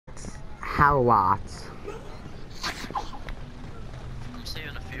hell lots. I'm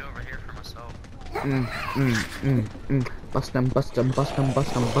saving a few over here for myself. Bust them,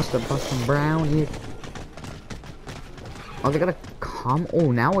 brownie. Oh, they gotta come.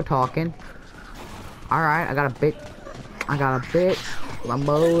 Oh, now we're talking. Alright, I got a bit.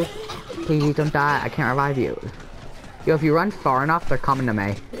 Lumbos. Please don't die. I can't revive you. Yo, if you run far enough, they're coming to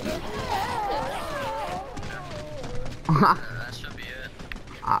me. That should be it.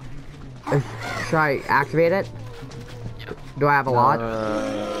 Should I activate it? Yep. Do I have a lot?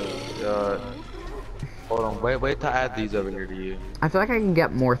 Hold on, wait to add these over here to you. I feel like I can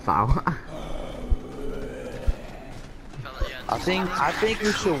get more though. I think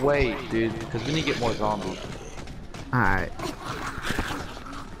we should wait, dude, because we need to get more zombies. Alright.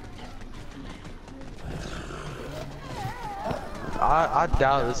 I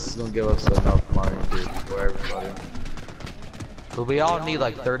doubt this is gonna give us enough money, dude, for everybody. But we all need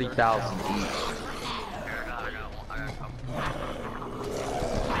like 30,000 each.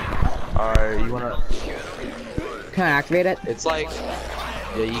 Alright, you wanna? Can I activate it? It's like,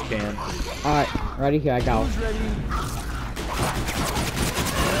 yeah, you can. Alright, ready? Here I go.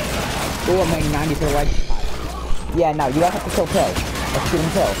 Ooh, I'm making 90 for the leg. Yeah, no, you don't have to kill. Let's shoot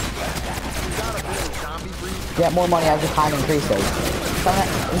and kill. Get more money as the time increases. Does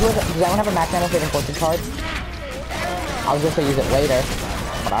anyone have a max ammo saving fortune card? I was just gonna use it later,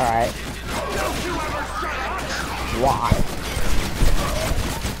 but alright. Why?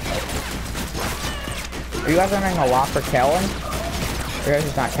 Are you guys running a lot for killing? Or are you guys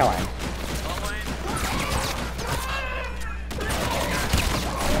just not killing?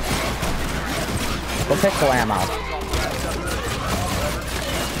 Go pistol ammo.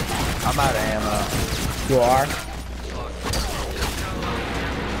 I'm out of ammo. You are?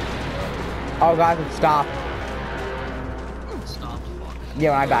 Oh guys, it stopped.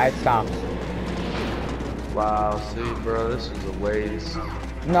 Yeah, when I died, it stopped. Wow, see, bro, this is a waste.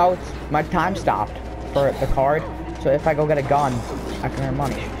 No, my time stopped for the card. So if I go get a gun, I can earn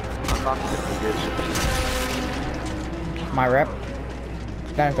money. I'm not gonna forget you. My rep.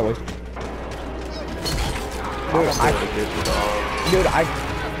 Then it's a waste.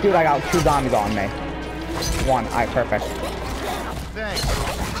 Dude, I got 2 zombies on me. 1, alright, perfect.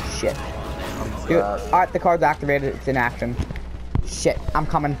 Shit. Dude, alright, the card's activated, it's in action. Shit, I'm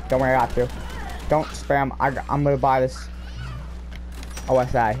coming. Don't worry, I have to. Don't spam. I'm gonna buy this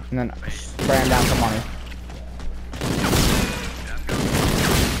OSI and then spam down some money.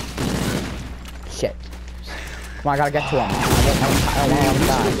 Shit. Come on, I gotta get to him. I don't want him to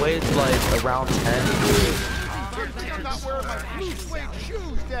die. Wait like around 10. I'm not wearing my blue suede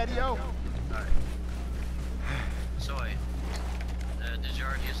shoes, Daddy-o. So wait, did you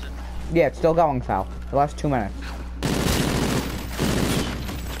already use it? Yeah, it's still going, Sal. The last 2 minutes.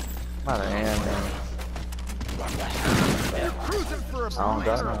 Not a hand, man. Cruising for a I don't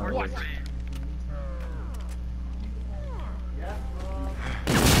got no.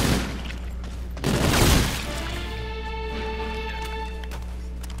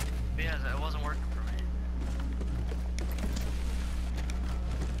 Yeah, it wasn't working for me.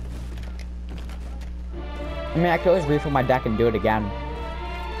 I mean, I could always refill my deck and do it again.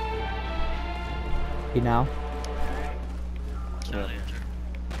 You know? Yeah.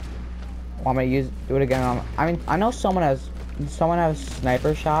 Want me to do it again on, I mean, I know someone has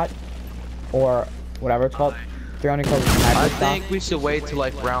sniper shot or whatever it's called. 300 kills with sniper I shot. think we should wait till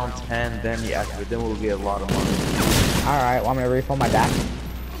like round 10, then then we'll get a lot of money. Alright, want me to refill my deck?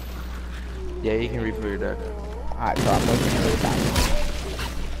 Yeah, you can refill your deck. Alright, so I'm waiting for the deck.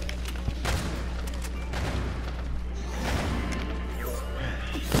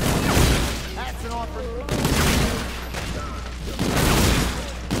 That's an offer.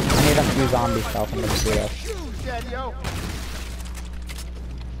 I need a few zombie stuff in this video. Shoes, Daddy-o.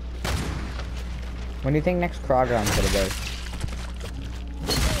 When do you think next Kroger I'm gonna go?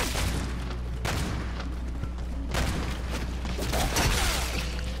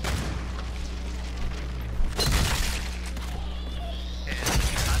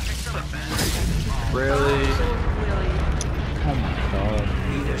 Really? Oh my god.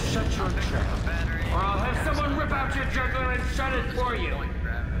 Either shut your trap, or I'll have someone rip out your jugular and shut it for you.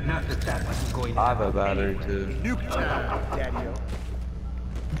 Not that that wasn't going to I have a happen battery anyway. too. Nuketown, Daddy-o.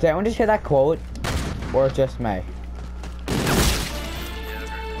 Did anyone just hear that quote? Or just me?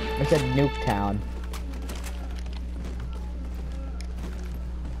 It said Nuketown.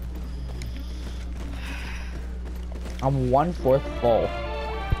 I'm 1/4 full.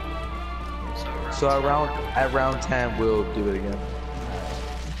 So at round 10, we'll do it again.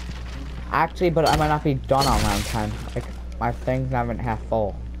 Actually, but I might not be done on round 10. Like, my thing's not even half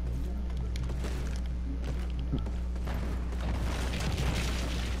full.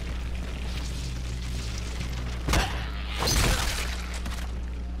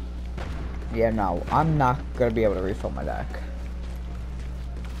 Yeah, no, I'm not gonna be able to refill my deck.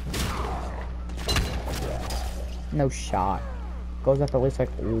 No shot. Goes up at least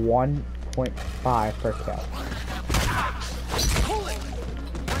like 1.5 per kill. Pull it!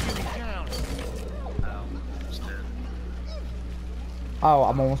 Bringing me down. Oh,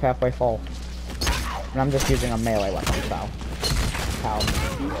 I'm almost halfway full. And I'm just using a melee weapon, so.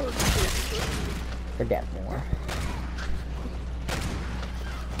 Forget more.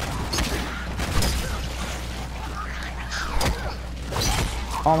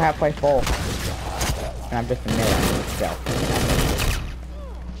 Oh, I'm halfway full. And I'm just a melee still.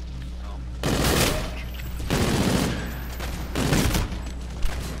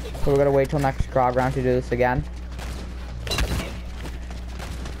 So we're gonna wait till next Krog round to do this again.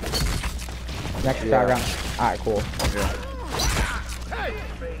 Next Krog round. Alright, cool. Hey!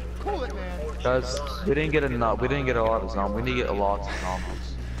 Cool it, man. Guys, we didn't get enough. We didn't get a lot of zombies. We need to get a lot of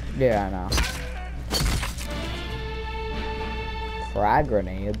zombies. Yeah, I know. Frag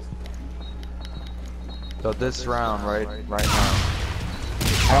grenades. So this round, right now.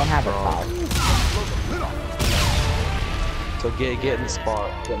 I don't have a pop. So get in the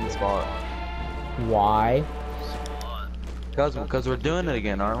spot. Get in the spot. Why? Cause we're doing it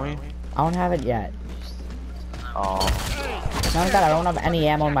again, aren't we? I don't have it yet. Oh. Not only that, I don't have any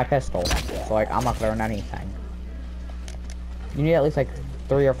ammo in my pistol. So like, I'm not gonna learn anything. You need at least like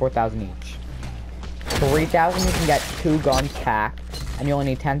 3,000 or 4,000 each. 3,000 you can get 2 guns packed, and you only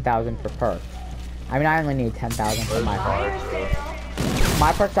need 10,000 for perks. I mean, I only need 10,000 for my perks.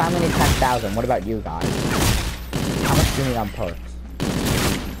 My perks, I only need 10,000. What about you guys? How much do you need on perks?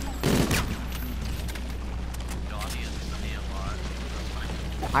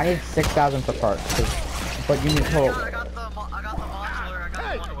 I need 6,000 for perks, but you need total. I got the modular, I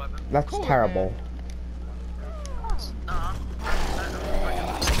got the weapon. That's terrible.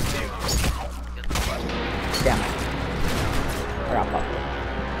 Damn it. I got fucked.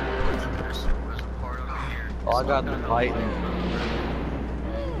 Oh, I got the lightning.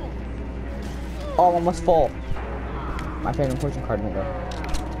 Oh, I'm almost full. My favorite poison card nigga.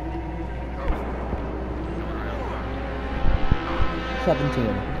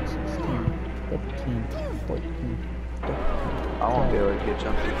 17, 16, 15, 14, 15. I won't be able to get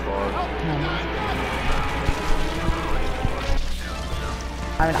jumped too far.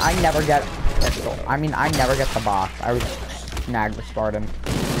 I mean, I never get pistol. I mean, I never get the box. I was snagged the Spartan.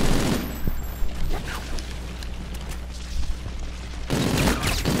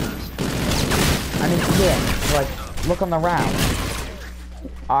 I mean, yeah, like, look on the round.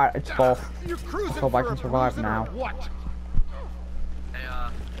 Alright, it's full. You're cruising Hope I for can a survive bruiser now. or What? Hey,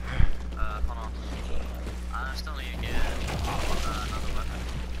 hold on. I still need to get another weapon.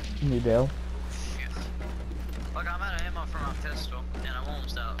 You do? Shit. Look, I'm out of ammo for my pistol, and I'm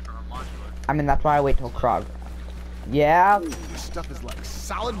almost out for a modular. I mean, that's why I wait till Krog. Yeah? This stuff is like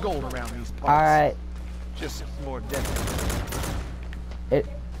solid gold around these parts. Alright. Just more deadly. It.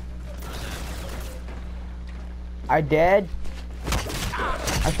 I did.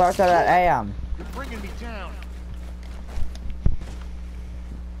 I started at AM. You're bringing me down.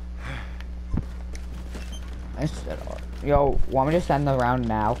 Yo, want me to send the round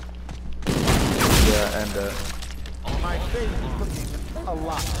now? Yeah, and My face is looking a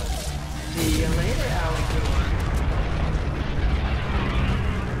lot. See you later, alligator.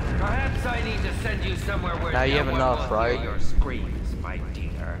 Perhaps I need to send you somewhere where Now you no have one enough, will right? hear your screams, my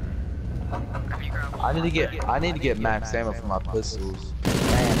dear. I need to get max ammo for my pistols.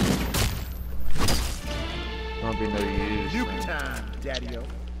 Man. Won't be no use. Nuke man. time, Daddy-o.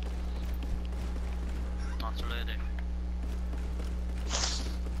 Not too late.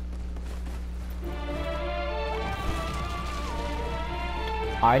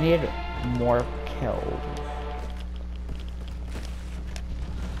 I need more kills.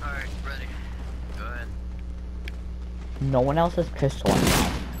 Alright, ready. Go ahead. No one else has pistol now.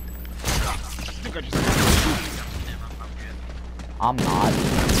 I'm not.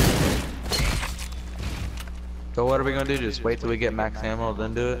 So what are we gonna do? Just wait till we get max ammo,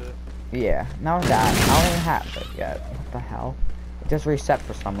 then do it? Yeah, not that. I don't even have it yet. What the hell? It just reset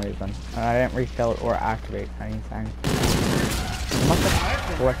for some reason. And I didn't refill it or activate anything. I must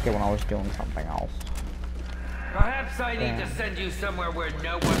have clicked it when I was doing something else. Perhaps I need Damn. to send you somewhere where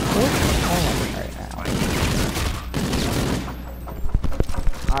no one What's going on right now?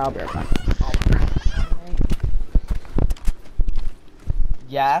 I'll be right back.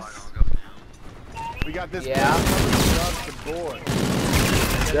 Yes. We got this. Yeah. Across the board.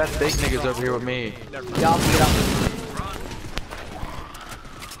 That big nigga's over here with me. Y'all beat up.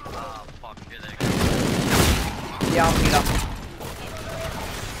 Oh, fuck, here they go. Y'all beat up.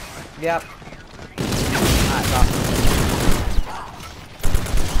 Yep.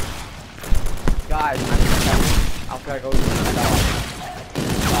 gotta go use my dog.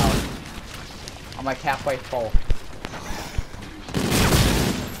 I'm like halfway full.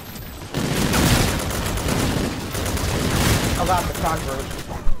 How about the front group?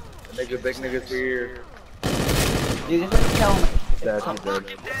 Nigga, big niggas here. You just want to kill me. Dead, he's dead.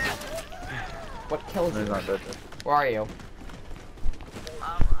 What kills He's you? not dead. Where are you?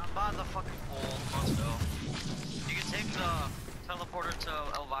 I'm by the fucking pool, Mosville. You can take the teleporter to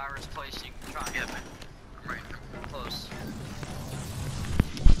Elvira's place, you can try and get me. I'm right close.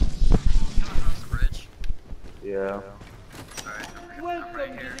 Coming across the bridge. Yeah. Alright, I'm Welcome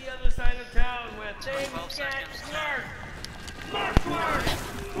right to here. the other side of town where 12 things get seconds. worse. Much worse.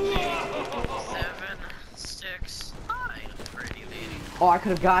 7, 6, 9. Brady lady. Oh, I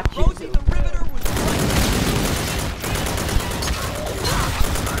could have got you. Rosie the Riveter was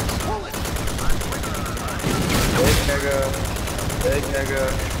Big nigga. Big nigga.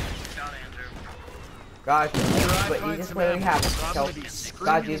 Got Andrew. Guys, but you just literally have to kill.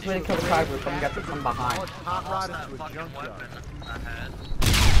 Guys, you just literally kill the crowd group and get from behind. Hot rod That into a fucking junkyard. weapon I had.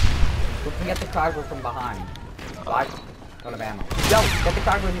 We can get the crowd group from behind. Guys, out of ammo. Yo, get the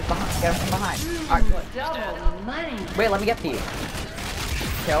crowd group from behind. Get him from behind. Alright, Double money. wait, let me get these.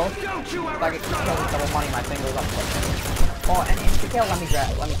 Kill. Don't you If I ever get killed with double money, my thing goes up quicker. Oh, and insta kill, let me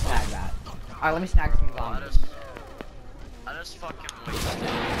snag that. Alright, let me snag some zombies. I just fucking wasted.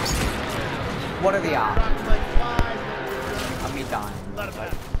 What are the odds Dropping like flies. of me dying? Let him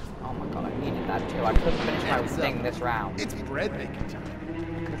out. Oh my god, I needed that too. I could have finished my thing this round. It's bread making time. I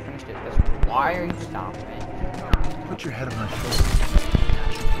could have finished it this round. Why are you stopping me? Put your head on my shoulder.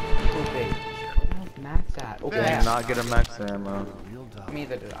 Too big. Max that. Did Okay. not get a max ammo. Real dog.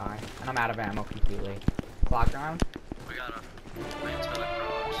 Neither did I. And I'm out of ammo completely. Clock round? We gotta wait till the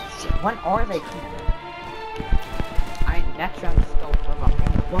crows. When are they coming? Next round is still from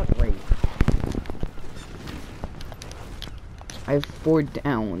what rate? I have 4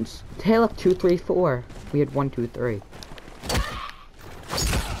 downs. Tail up 2, 3, 4. We had 1, 2, 3.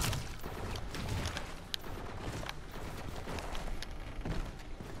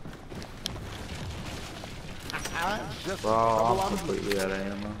 Just Bro, trouble I'm on the completely out of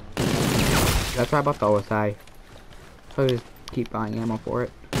ammo. That's right about the OSI. So just keep buying ammo for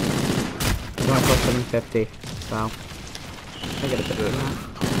it. It's only cost 750. So I get a bit of that.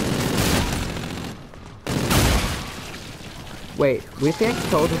 Wait, we have to get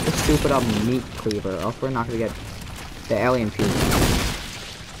killed with the stupid meat cleaver, else we're not gonna get the alien piece.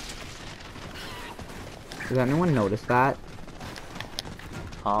 Does anyone notice that?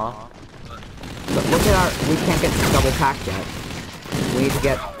 Huh? Look at our, we can't get double packed yet. We need to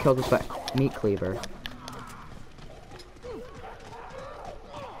get killed with the meat cleaver.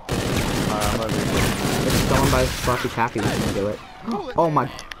 I'm gonna be If someone buys Fluffy Taffy, we can do it. Oh my, We're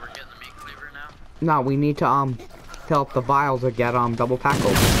getting the meat cleaver now. no, we need to fill up the vials or get double pack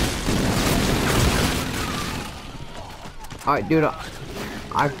open. Alright, dude,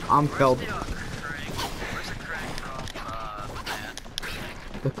 I'm filled. Where's the crank from, man?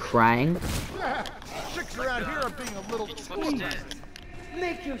 The Krang? Yeah, chicks around here are being a little Fuck's too dead.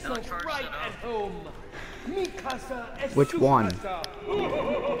 Make yourself charge right that up. at home. Mi casa es Which su one? casa.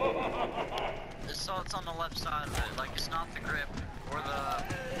 It's on the left side of it. Like, it's not the grip or the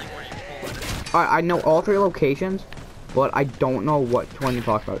thing where you pull it. Alright, I know all 3 locations, but I don't know what one you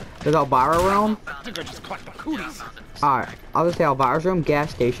talk about. There's Elvira Realm. Found I think I it. just caught the Yeah, I cooties. found it. Alright, I'll just say Elvira's Room, gas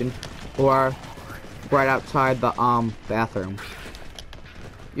station, or right outside the bathroom.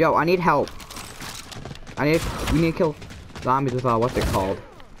 Yo, I need help. We need to kill zombies with what's it called?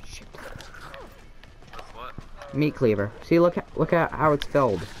 Shit. With what? Meat cleaver. See, look at how it's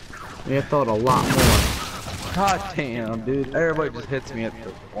filled. We need to fill it a lot more. God damn, dude. Everybody just hits me at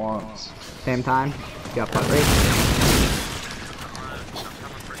the once. Same time. You got putt rate. I'm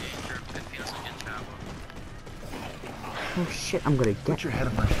coming for you. You're 15 seconds now. Oh shit, I'm gonna Put get your head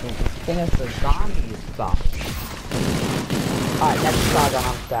on my shoulder. finish the zombie stuff. Alright, next shotgun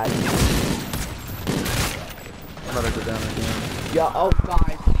I'm dead. I'm gonna go down again. Yo, oh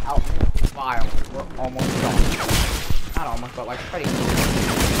guys, out in the fire. We're almost done. Not almost, but like pretty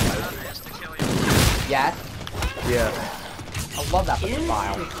close. Just to kill you. Yes? Yeah. I love that with the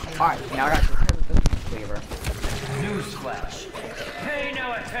file. Alright, now I got to this cleaver. Newsflash. Pay no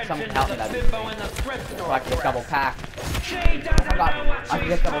attention Someone to help the that. bimbo in the thrift So store. I can get double pack. She I doesn't got, know what I can she's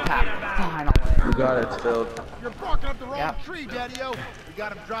get double talking pack. about. Finally. You got it, it's filled. You're barking up the wrong Yep. tree, Daddy-O. We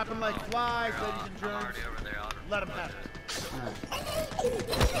got him dropping like flies, ladies and I'm germs. already over there. Let him have it.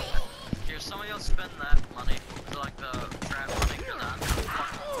 Here, somebody else spend that money. For, like the trap money for that.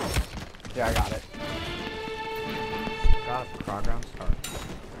 Yeah, I got it. Got it. Program start.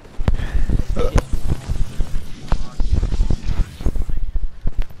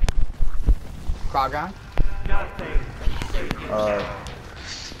 Crowd round.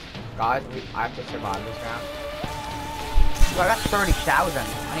 Guys, I have to survive this round. So I got 30,000.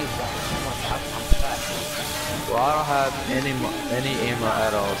 I need 1,000. I'm set. Well, I don't have any ammo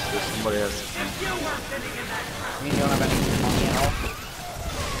at all, so somebody has to. I mean, you don't have any money at all?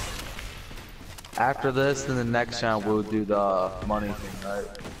 After this, then the next round we'll do the money thing, right?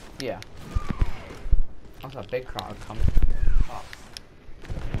 Yeah. That's a big crowd coming. Oh.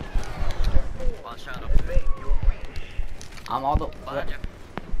 Watch out. I'm all the Behind you.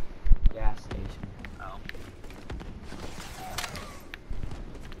 gas station. Oh.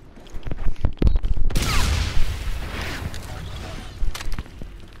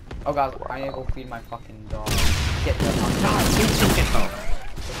 Oh guys, I need to go feed my fucking dog. Get the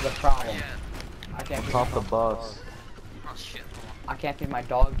This is the problem. Yeah. I can't feed Top my the dog. bus. Oh shit. I can't feed my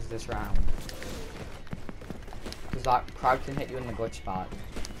dogs this round. Cause that crowd can hit you in the glitch spot.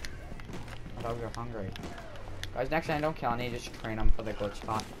 My dogs are hungry. Guys, next time I don't kill, I need to just train them for the glitch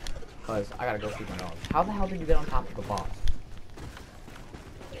spot. Cause I gotta go feed my dogs. How the hell did you get on top of the boss?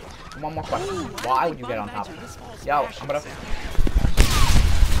 One more question. Why would you get on top of it? Yo, I'm gonna...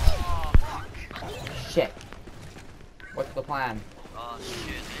 Shit. What's the plan? Oh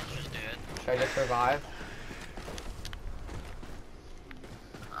shit, Ninja's dead. Should I just survive?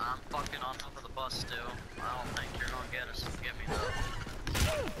 I'm fucking on top of the bus still. I don't think you're gonna get us. Get me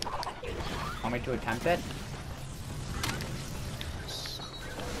though. Want me to attempt it?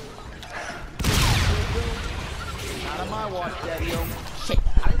 Not on my watch, Daddy-o. Shit,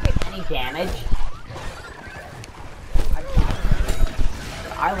 I didn't take any damage.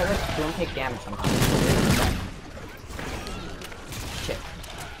 I literally don't take damage sometimes. Shit.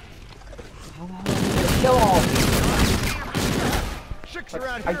 How the hell did I kill all of these? Chicks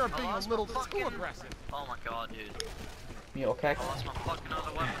around here are being a little too aggressive. Oh my god, dude. You okay? I lost my fucking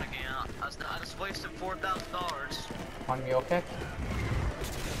other weapon again. I just wasted $4,000. On mule kick?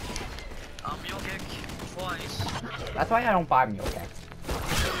 Mule kick twice. That's why I don't buy mule kicks.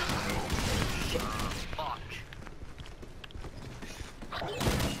 Fuck.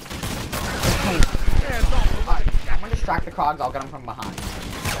 Alright, I'm gonna distract the cogs, I'll get them from behind.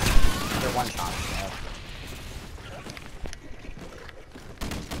 They're one shot, so.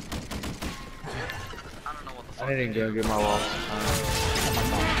 I don't know what the fuck. I didn't go get my loss.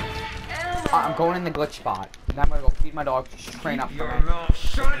 I'm going in the glitch spot. Then I'm gonna go feed my dog, train up for Your me. mouth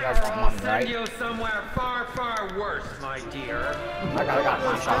shut You or guys want I'll money, send right? you somewhere far, far worse, my dear. I got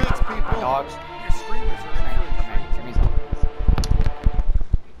my shot. Streets, My people. dogs. Your screamers are Train in up for me. Give me some.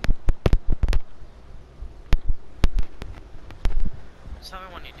 Just tell me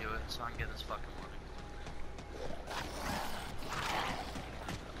when you do it so I can get this fucking money.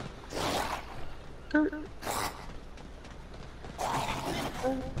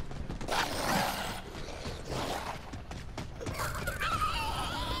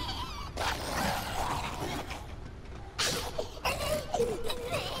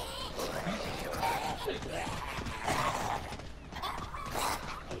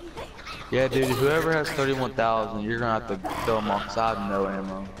 Yeah, dude, whoever has 31,000, you're gonna have to kill them off, 'cause I have no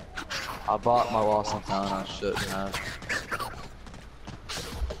ammo. I bought my loss in town, I shouldn't have.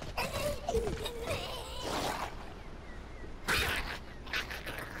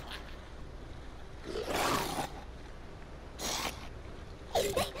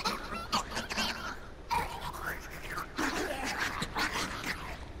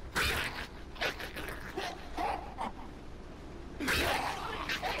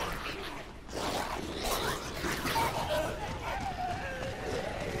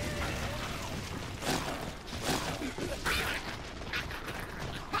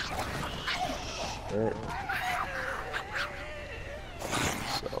 Right.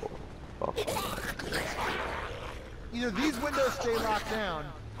 So, fuck. Either these windows stay locked down,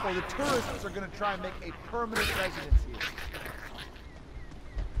 or the tourists are gonna try and make a permanent residence here.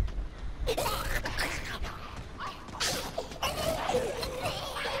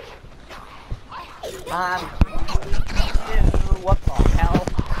 What the hell?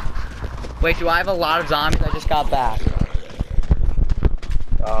 Wait, do I have a lot of zombies? I just got back.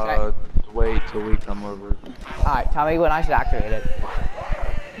 Wait till we come over. Alright, tell me when I should activate it.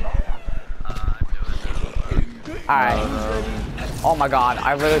 Alright. Oh my god,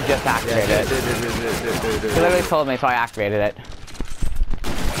 I literally just activated it. He literally told me, so I activated it.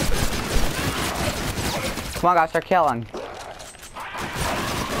 Come on guys, start killing.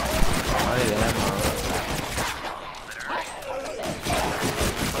 I need ammo.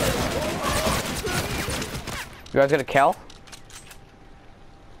 You guys gonna kill?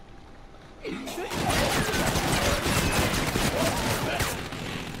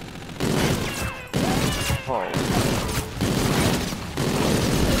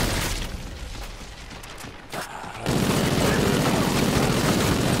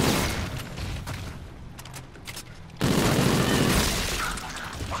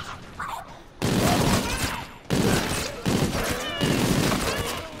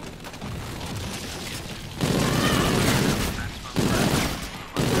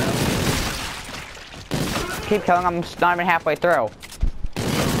 keep killing them, I'm not even halfway through.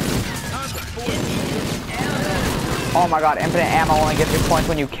 Oh my god, infinite ammo only gives you points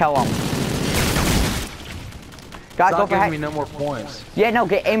when you kill them. Guys, go for head. Me no more points. Yeah, no,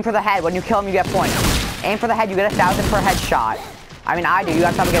 aim for the head. When you kill them, you get points. Aim for the head, you get 1,000 per headshot. I mean, I do. You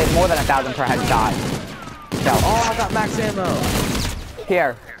guys probably get more than 1,000 per headshot. So. Oh, I got max ammo.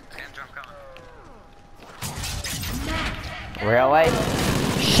 Here. Really?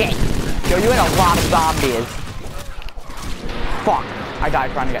 Shit. Yo, you had a lot of zombies. Fuck. I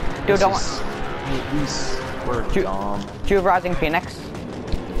died trying to get. Dude, don't. We're dumb. Do you have Rising Phoenix?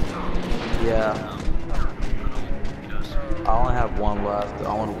 Yeah. I only have one left.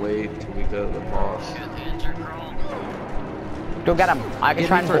 I want to wait till we go to the boss. Go get him. I can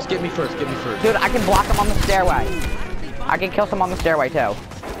try and first. Get me first. Get me first. Dude, I can block him on the stairway. I can kill some on the stairway too.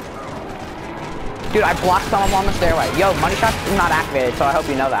 Dude, I blocked someone on the stairway. Yo, money shots is not activated, so I hope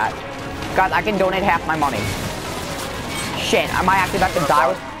you know that. Guys, I can donate half my money. Shit, I might actually about to die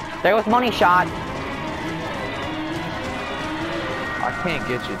with. There was money shot. I can't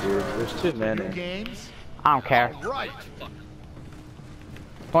get you, dude. There's too many. Games. I don't care. Right.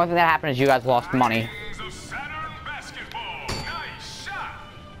 The only thing that happened is you guys lost money.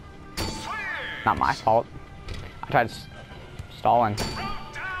 Not my fault. I tried stalling.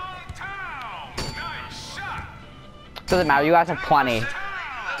 Doesn't matter, you guys have plenty.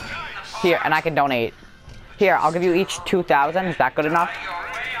 Here, and I can donate. Here, I'll give you each 2,000. Is that good enough?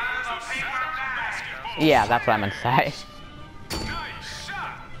 Yeah, that's what I meant to say.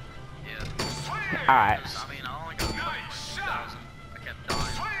 Alright.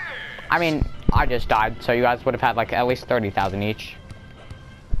 I mean, I just died, so you guys would have had like at least 30,000 each.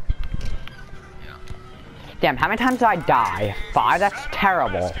 Damn, how many times did I die? 5? That's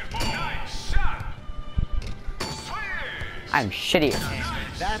terrible. I'm shitty.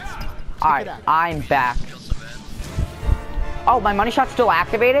 Alright, I'm back. Oh, my money shot's still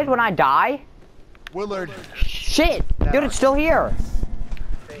activated when I die? Willard. Shit! Dude, it's still here.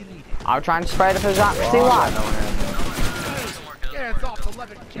 I'll try and spray the pizzazz. See what?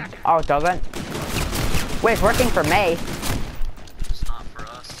 Oh, it doesn't? Wait, it's working for me. It's not for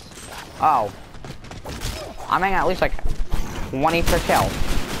us. Oh. I'm getting at least like 20 per kill.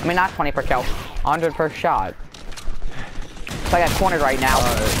 I mean, not 20 per kill. 100 per shot. So I got cornered right now.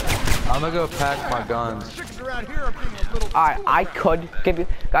 I'm gonna go pack my guns. Alright, I could give you...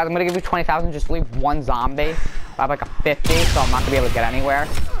 Guys, I'm gonna give you 20,000. Just leave one zombie. I have like a 50, so I'm not gonna be able to get anywhere.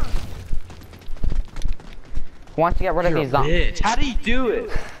 Once you get rid of these zombies... How do you do it?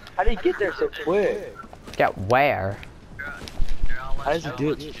 How do you get there so quick? Get where? How does he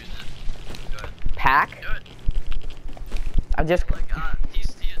do it? Pack? I'm just...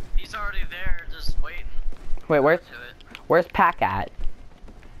 He's already there, just waiting. Wait, where's Pack at?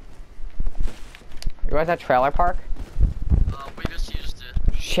 You guys at Trailer Park? We just used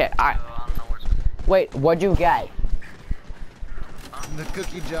it. Shit, I don't know where's it. Wait, what'd you get? The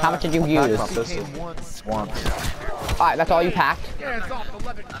cookie jar. How much did you use? Once. Alright, that's all you packed?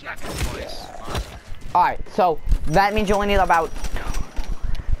 Alright, so that means you only need about...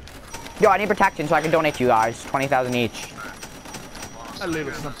 Yo, I need protection so I can donate to you guys. 20,000 each. A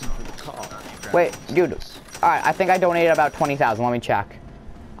little something for the car. Wait, dude. Alright, I think I donated about 20,000. Let me check.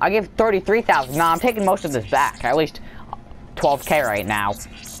 I gave 33,000. Nah, I'm taking most of this back. At least 12K right now.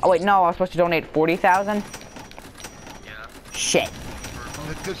 Oh wait, no, I was supposed to donate 40,000? Yeah. Shit.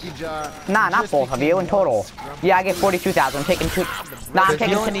 The cookie jar. Nah, not both of you, in total. Yeah, I gave 42,000. I'm taking two. Nah, I'm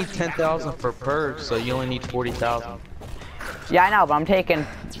taking. You only need 10,000 for perks, so you only need 40,000. Yeah, I know, but I'm taking.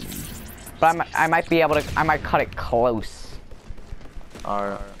 But I might be able to. I might cut it close.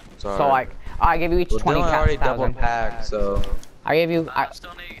 Alright. So like, I give you each 20,000. Dylan already double packed, so. I gave you. I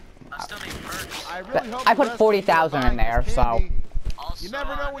still need perks. I put 40,000 in there, so. You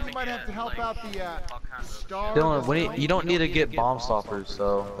never know when you might have to help out the star. Dylan, you don't need to get bomb stoppers,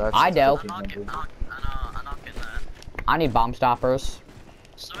 so that's. I do. I'm not getting that. I need bomb stoppers.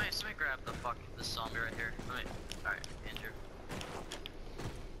 Somebody grab the zombie right here. Alright, Andrew.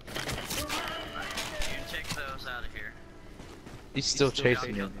 Alright, you take those out of here. He's still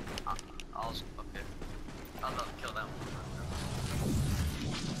chasing you. Okay. I'll kill that one.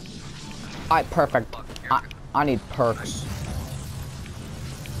 Alright, perfect. I need perks.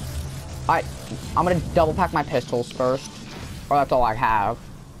 I'm gonna double pack my pistols first, or that's all I have.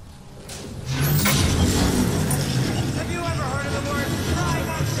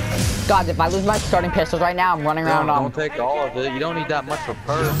 God, if I lose my starting pistols right now, I'm running around on. Don't take all of it. You don't need that much for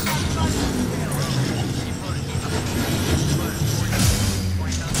perks.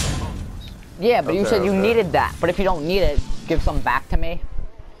 Yeah, but you said you needed that. But if you don't need it, give some back to me.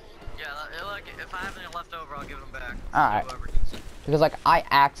 Yeah, like if I have any left over, I'll give them back. Alright. Whoever needs it. Because like I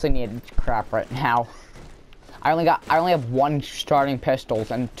actually need crap right now. I only have 1 starting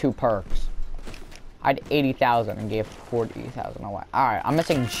pistols and 2 perks. I had 80,000 and gave 40,000 away. Alright, I'm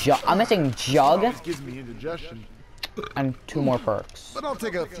missing Jug Always gives me indigestion. and 2 more perks. But I'll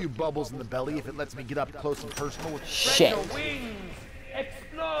take a few bubbles in the belly if it lets me get up close and personal with Shit. Your wings.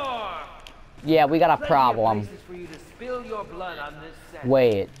 Explore. Yeah, we got a Plenty of problem. places for you to spill your blood on this set.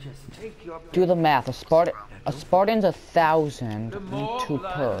 Wait. Just take your Do the math. A Spartan's 1,000 and 2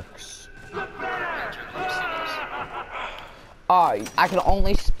 perks. I can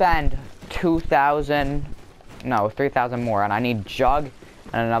only spend 2,000, no, 3,000 more, and I need Jug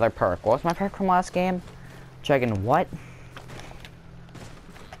and another perk. What was my perk from last game? Jug and what?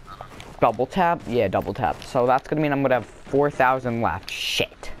 Double tap? Yeah, double tap. So that's gonna mean I'm gonna have 4,000 left.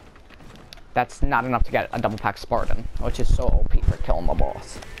 Shit. That's not enough to get a double pack Spartan, which is so OP for killing the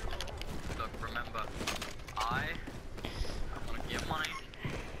boss. Look, remember, I'm gonna give money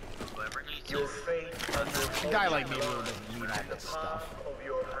to whoever needs it. a guy like me really doesn't need all this stuff.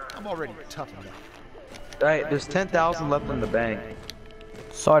 I'm already tough enough. Alright, there's 10,000 left in the bank.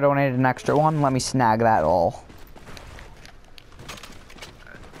 So I donated an extra one. Let me snag that all.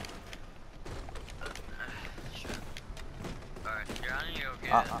 Alright, yeah, I need to go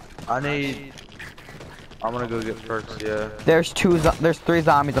get it. I'm gonna go get perks, yeah. There's 3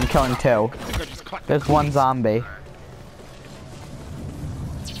 zombies. I'm killing 2. There's 1 zombie.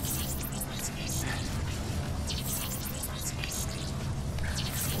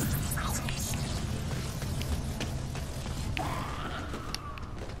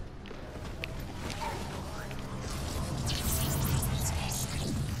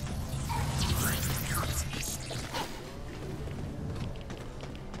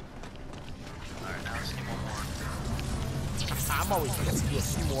 Alright, now let's get one more. I'm always gonna do a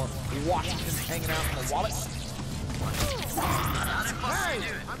few more Washingtons hanging out in the wallet. Hey,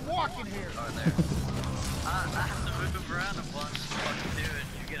 I'm walking here. Oh, there. I have to move around a bunch to fucking do it.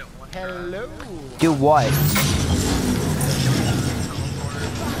 You get it one try. Hello. Do what?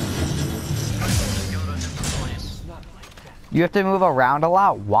 Go to a different place. You have to move around a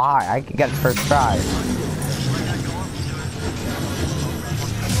lot? Why? I can get it first try. Like I go up to it.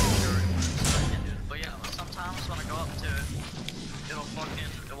 But yeah, sometimes when I go up to it,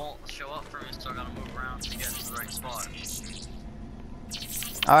 it won't show up for me, so I gotta move around to get to the right spot.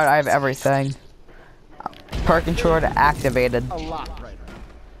 Alright, I have everything. Perk insured activated. A lot right now.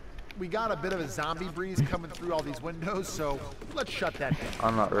 We got a bit of a zombie breeze coming through all these windows, so let's shut that down.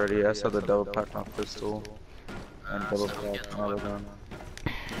 I'm not ready. I saw the double pack my pistol. And double So I'm pack getting my other the gun.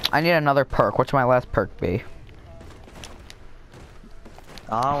 I need another perk. What's my last perk be?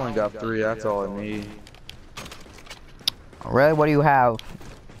 I only got 3, that's all I need. Really? What do you have?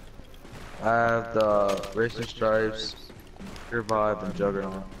 I have the Racing Stripes, Revive, and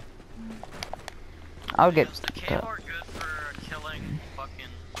Juggernaut. I'll get. Is the KR good for killing fucking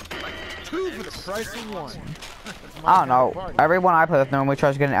like 2 for the price of 1. I don't know. Everyone I play with normally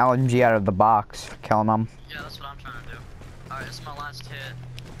tries to get an LMG out of the box for killing them. Yeah, that's what I'm trying to do. Alright, this is my last hit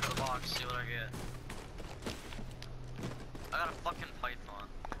for the box, see what I get. I got a fucking Python.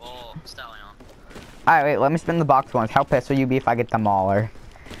 Oh, Stallion. Alright, wait, let me spin the box once. How pissed will you be if I get the Mauler?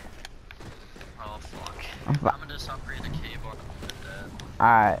 Oh fuck. I'm gonna just upgrade the K-bar.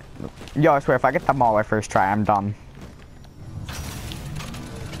 Alright. Yo, I swear, if I get the Mauler first try, I'm done.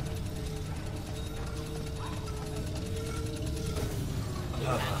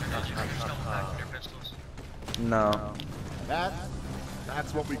 No.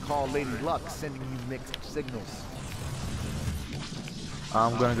 That's what we call Lady Luck sending you mixed signals.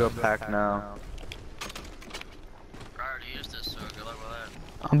 I'm gonna go pack now. I already used this, so good luck with that.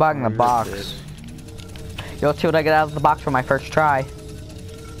 I'm buying the You're box. dead. Yo, let's see what I get out of the box for my first try. Fuck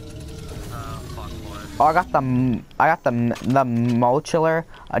boy. Oh, I got the modular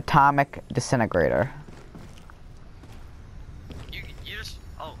atomic disintegrator. You just,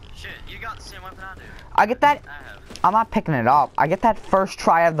 oh shit, you got the same weapon I do. I get that. I have. I'm not picking it up. I get that first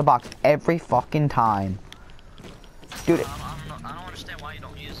try out of the box every fucking time. Dude, I don't understand why you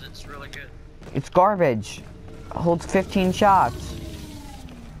don't use it. It's really good. it's garbage. Holds 15 shots.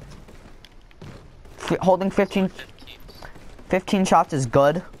 Holding 15 shots is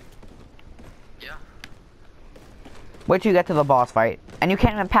good. Yeah. Wait till you get to the boss fight. And you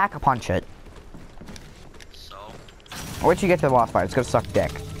can't even pack a punch it. So, Wait till you get to the boss fight. It's gonna suck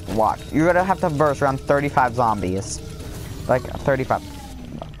dick. Watch. You're gonna have to verse around 35 zombies. Like 35.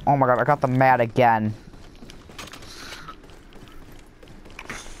 Oh my god, I got the mad again.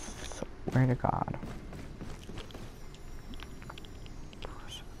 Swear to God.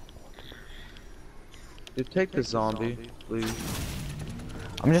 You take the zombie, please.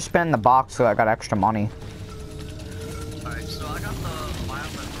 I'm just spinning the box so I got extra money. Alright, so I got the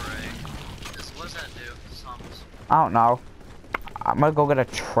violet beret. What does that do? Zombies. I don't know. I'm gonna go get a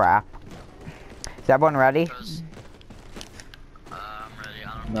trap. Is everyone ready? I'm ready.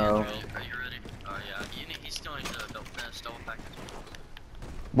 I don't No. know. Are you ready? Oh yeah. He still needs to double pack.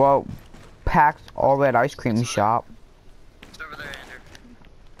 Well, packed all that ice cream shop. It's over there, Andrew.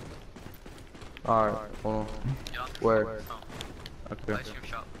 Alright, hold on. Yeah. Where? Oh, Okay. ice cream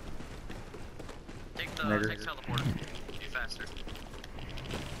shop. Take the Nigger. teleporter. Be faster.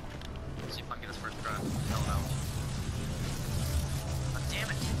 See if I can get us first try. Hell no. Oh, damn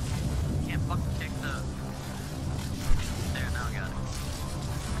it. Can't fucking take the... There, now I got it.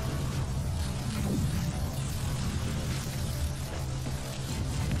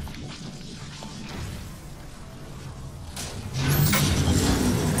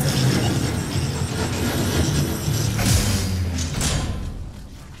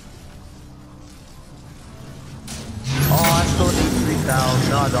 Oh, I still need 3,000.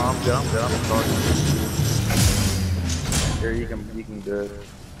 No, I'm good. I'm sorry. Here, you can do it.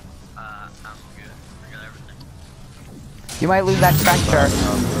 I'm good. I got everything. You might lose that treasure.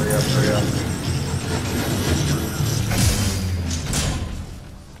 Hurry up.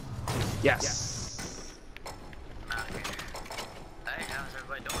 Yes. I'm out of here. Hey, how's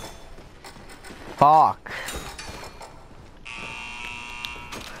everybody doing? Fuck.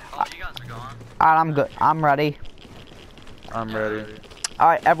 Oh, you guys are gone. Alright, I'm good. I'm ready. I'm ready.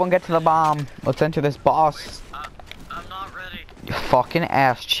 Alright, everyone get to the bomb. Let's enter this boss. I'm not ready. You fucking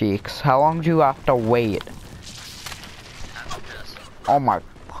ass cheeks. How long do you have to wait? I'm pissed. Oh my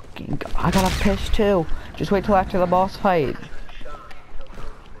fucking god. I gotta piss too. Just wait till after the boss fight.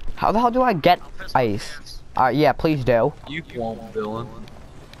 How the hell do I get I'll piss my ice? pants. Yeah, please do. You won't, villain.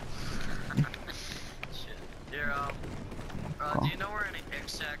 Shit. Here, do you know where any egg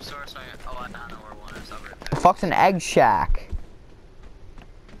sacks are? So oh, I know where one is. I'll be right The back. fuck's an egg shack?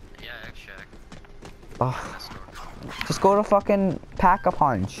 Yeah, egg shack. Ugh. That's the door. Just go to fucking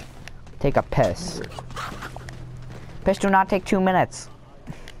Pack-a-Punch. Take a piss. Piss do not take 2 minutes.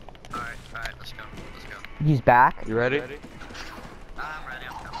 Alright, let's go. He's back? You ready? I'm ready,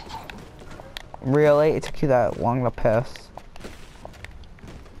 I'm coming. Really? It took you that long to piss?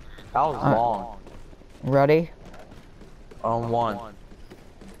 That was long. Ready? On one.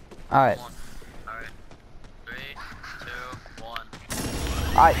 Alright. Alright. 3, 2, 1.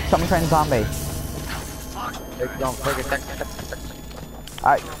 Alright, someone train zombie. Don't forget that.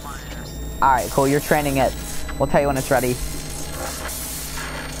 Alright. Oh my ass. Alright, cool. You're training it. We'll tell you when it's ready.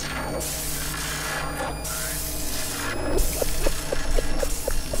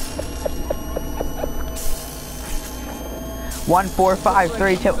 One, 4, 5,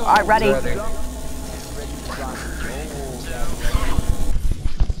 3, 2. Alright, ready.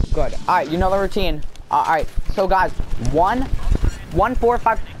 Good. Alright, you know the routine. Alright, so guys, 1, 4,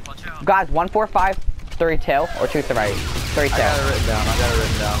 5. Watch out. Guys, 1, 4, 5, 3, 2, or 2, 3, 3, 2. I got it written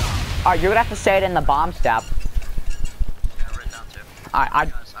down. Alright, you're gonna have to say it in the bomb step. Yeah, written down too.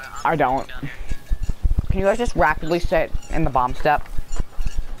 I don't. Can you guys just rapidly say it in the bomb step?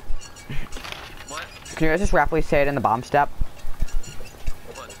 What? Can you guys just rapidly say it in the bomb step?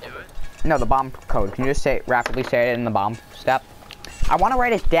 What, do it? No, the bomb code. Can you just rapidly say it in the bomb step? I want to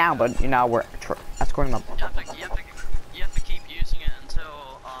write it down, but you know we're escorting them. You have to keep using it until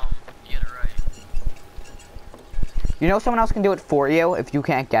you get it right. You know someone else can do it for you if you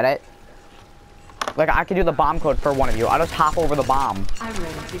can't get it. Like I can do the bomb code for one of you. I'll just hop over the bomb. I'm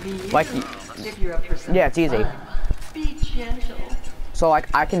ready to be you. Like, If you're up for something yeah, it's easy. fun, be gentle. So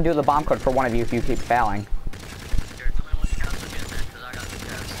like I can do the bomb code for one of you if you keep failing. Here, tell me when you guys are getting there, because I got the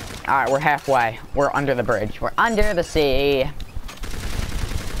guys. All right, we're halfway. We're under the bridge. We're under the sea.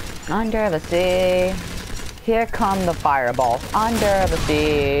 Under the sea. Here come the fireballs. Under the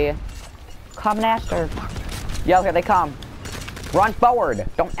sea. Coming after. Yo, here they come. Run forward.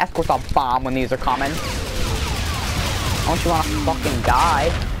 Don't escort the bomb when these are coming. Don't you want to fucking die?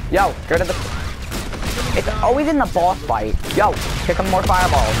 Yo, go to the... It's always in the boss fight. Yo, kick them more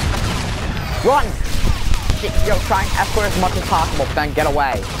fireballs. Run! Yo, try and escort as much as possible, but then get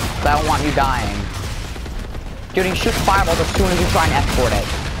away. So I don't want you dying. Dude, you shoot fireballs as soon as you try and escort it.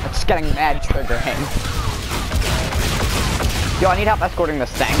 It's getting mad triggering. Yo, I need help escorting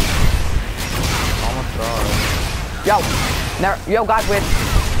this thing. Almost done. Yo, guys, wait.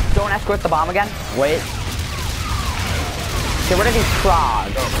 Don't escort the bomb again. Wait. Get rid of these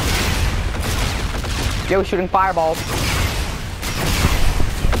frogs. Yo, shooting fireballs.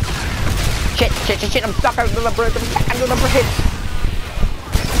 Shit, I'm stuck under the bridge. I'm stuck under the bridge.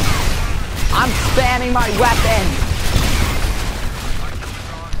 I'm spamming my weapon.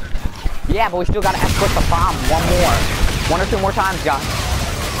 Yeah, but we still gotta escort the bomb. One or two more times, guys.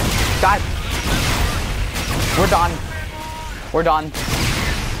 Guys, we're done. We're done.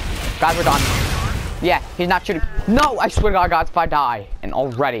 Guys, we're done. Yeah, he's not shooting. No, I swear to God, guys, if I die, and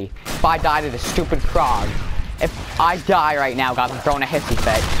already, if I die to this stupid frog, if I die right now, guys, I'm throwing a hissy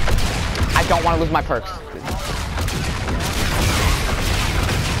fit. I don't want to lose my perks.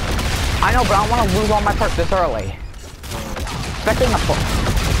 I know, but I don't want to lose all my perks this early. Especially in the foot.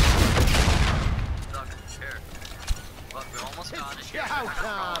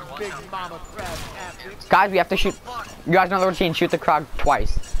 Big mama crab. Guys, we have to shoot. You guys know the routine. Shoot the Krog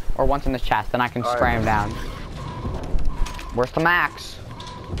twice. Or once in the chest, then I can spray him down. Where's the max?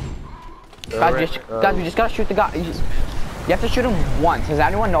 Guys, we just gotta shoot the guy. You have to shoot him once. Has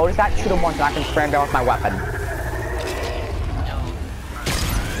anyone noticed that? Shoot him once and I can spray him down with my weapon.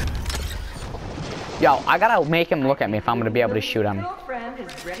 Yo, I gotta make him look at me if I'm gonna be able to shoot him. Girlfriend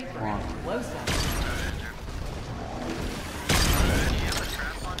is ready for a close-up.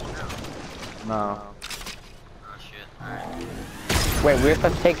 No. Oh shit. Wait, we're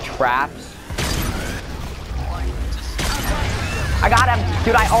supposed to take traps? I got him!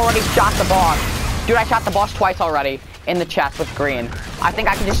 Dude, I already shot the boss. Dude, I shot the boss twice already in the chest with green. I think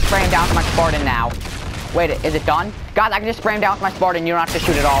I can just spray him down with my Spartan now. Wait, is it done? Guys, I can just spray him down with my Spartan. You don't have to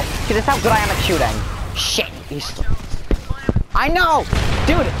shoot at all. See, that's how good I am at shooting. Shit. I know!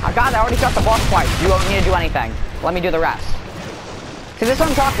 Dude, guys, I already shot the boss twice. You don't need to do anything. Let me do the rest. See, this is what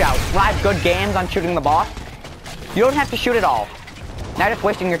I'm talking about. When I have good games on shooting the boss, you don't have to shoot at all. Now just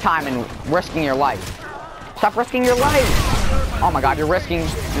wasting your time and risking your life. Stop risking your life! Oh my God, you're risking...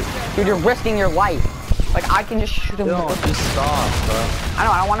 Dude, you're risking your life. Like, I can just shoot him. Yo, just stop, bro. I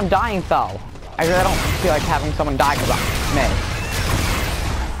know, I don't want him dying, though. I really don't feel like having someone die because of me.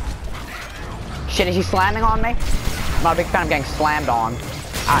 Shit, is he slamming on me? I'm not a big fan of getting slammed on.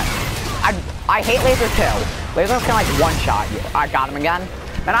 I hate Laser 2. Laser's kind of like one-shot you. I got him again.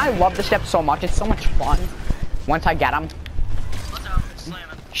 And I love this step so much. It's so much fun. Once I get him.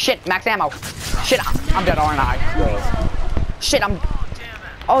 Shit, max ammo. Shit, I'm dead, aren't I? Shit,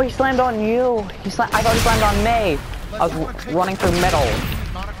 Oh, he slammed on you. I thought he slammed on me. I was running through middle.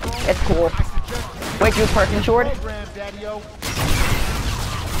 It's cool. Wait, you was person short?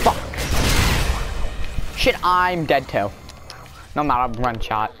 Fuck. Shit, I'm dead too. No matter, run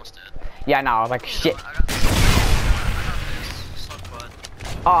shot. Yeah, no, I was like, shit.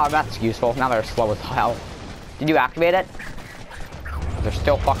 Oh, that's useful. Now they're slow as hell. Did you activate it? They're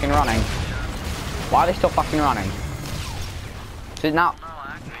still fucking running. Why are they still fucking running? Did it not?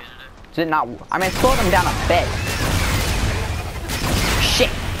 Did it not? I mean, slow them down a bit. Shit.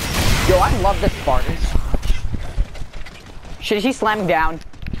 Yo, I love this Spartan. Shit, is he slamming down?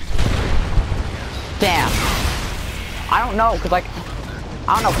 Damn. I don't know, cause like,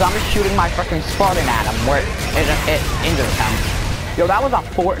 I'm just shooting my fucking Spartan at him where it injures him. Yo, that was a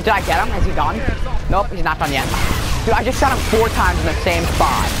 4. Did I get him? Is he done? Nope, he's not done yet. Dude, I just shot him 4 times in the same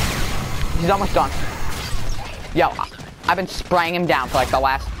spot. He's almost done. Yo, I've been spraying him down for like the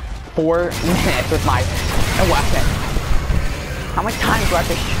last 4 minutes with my weapon. How much time do I have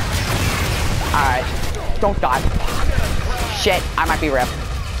to Alright. Don't die. Shit, I might be ripped.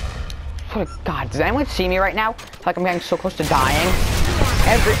 Oh God, does anyone see me right now? It's like I'm getting so close to dying.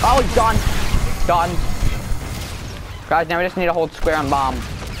 Oh, he's done. Done. Guys, now we just need to hold square on bomb.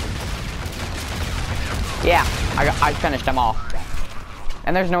 Yeah, I finished them all.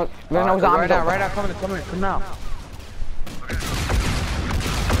 And there's no zombies. Right now, come now.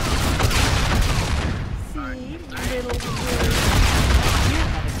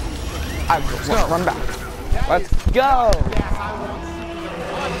 Alright, let's go. Run back. Let's go.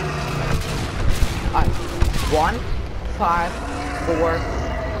 1, 5, 4,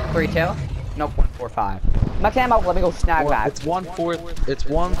 3, 2. Nope, 1, 4, 5. Max ammo. Let me go snag that. It's 1, 4,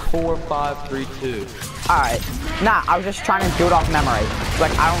 5, 3, 2. Alright. Nah, I was just trying to do it off memory.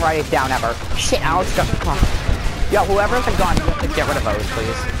 Like, I don't write it down ever. Shit, I was just... Yo, whoever has a gun, you have to get rid of those,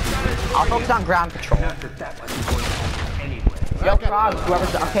 please. I'll focus on ground patrol. Yo, Krog,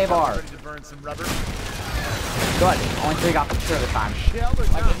 whoever's... Okay, bar. Good. Only 3 got the picture this time.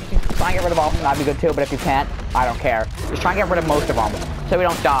 Like, if you can try and get rid of all of them, that'd be good too, but if you can't, I don't care. Just try and get rid of most of them, so we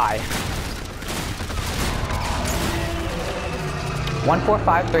don't die. 1, 4,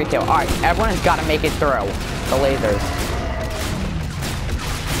 5, 3, 2. Alright, everyone has got to make it through the lasers.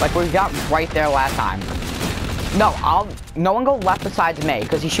 Like we got right there last time. No, no one go left besides me,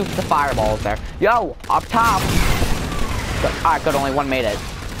 because he shoots the fireballs there. Yo, up top. Alright, good, only one made it.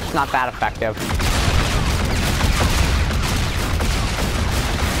 It's not that effective.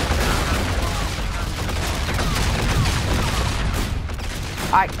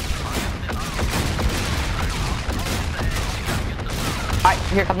 Alright. Alright,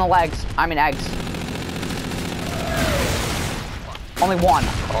 here come the legs. I mean eggs. Only one.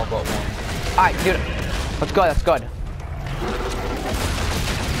 All but one. Alright, dude. That's good, that's good.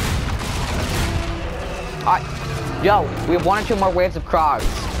 Alright. Yo, we have 1 or 2 more waves of Krogs.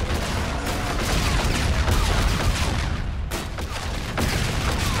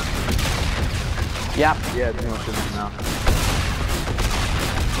 Yep. Yeah, pretty much is now.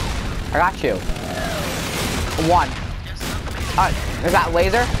 I got you. 1. Alright, is that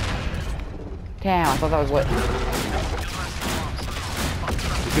laser? Damn, I thought that was lit.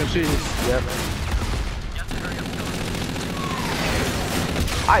 You can shoot. Yep.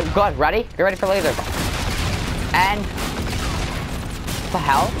 Alright, good. Ready? Get ready for laser. And... what the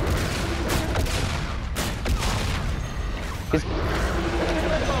hell?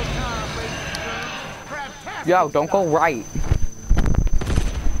 Yo, don't go right.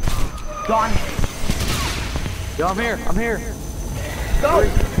 Gone. Yo, I'm here. I'm here. Go!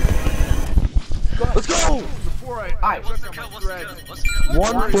 Let's go! Alright.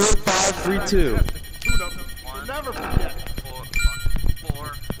 1, 4, 5, 3, 2. Never forget.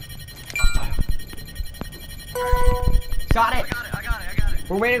 4, 5. Got it. I got it.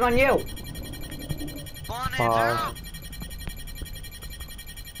 We're waiting on you. Spawn in 5.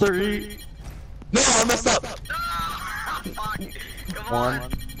 3. No, I messed up. Fuck. Come 1, on.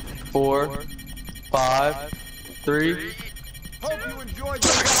 4, 5, 3. Hope you enjoyed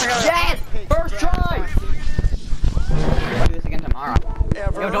Yes! First try! We'll do this again tomorrow.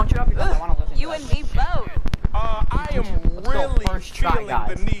 Yo, don't shoot up because I want to listen You to and this. me both. I am go, really first try, feeling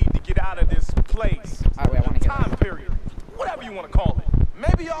guys. the need to get out of this place. Alright, wait, I want to hear Time this. period. Whatever you want to call it.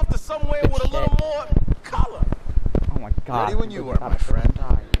 Maybe off to somewhere with a little more color. Oh my god. Ready when you are, my friend.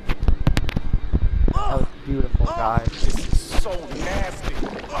 That was beautiful, guys. This is so nasty.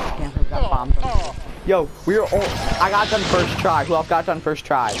 Can't put that bomb. Yo, we were all. I got done first try. Who else got done first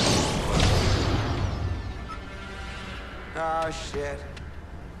try? Oh shit.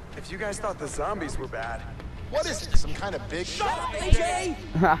 If you guys thought the zombies were bad. What is it? Some kind of big shot?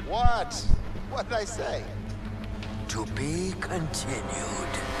 What? What did I say? To be continued.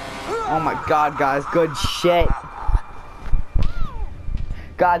 Oh my god, guys. Good shit.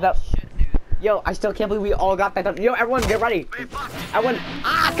 God, that. Yo, I still can't believe we all got that done. Yo, everyone, get ready. Everyone,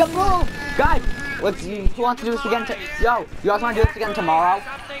 come move! Guys, let's. Who wants to do this again? Yo, you guys want to do this again tomorrow?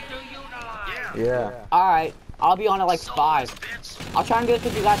 Yeah. Alright, I'll be on at like 5. I'll try and do it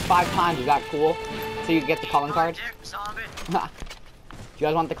with you guys 5 times. Is that cool? So you get the calling card? Do you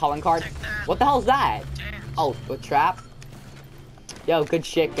guys want the calling card? What the hell is that? Oh, the trap? Yo, good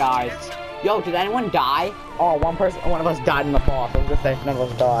shit, guys. Yo, did anyone die? Oh, one of us died in the boss. I was gonna say none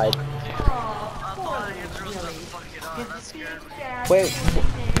of us died. Wait,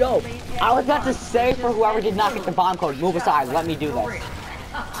 yo, I was about to say for whoever did not get the bomb code, move aside, let me do this.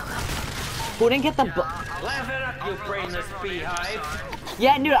 Who didn't get the Laugh it up, you brainless beehive.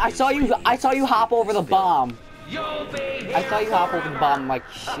 Yeah, dude, I saw you hop over the bomb. Yo, baby. I saw you hop over the bomb, like,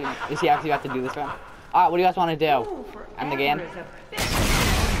 shit. Is he actually have to do this, man? Alright, what do you guys want to do? End the game?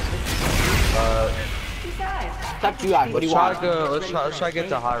 It's up to you guys, what do you want? Let's try to get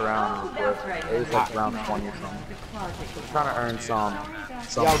to high round real quick. At least like round 20 or something. Trying to earn some.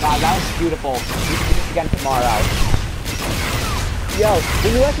 Yo, guys, that was beautiful. We can do this again tomorrow. Yo,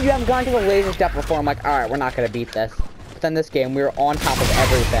 when you haven't gone to the laser step before, I'm like, alright, we're not gonna beat this. But then this game, we were on top of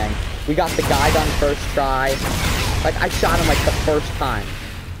everything. We got the guy done first try. Like, I shot him like the first time.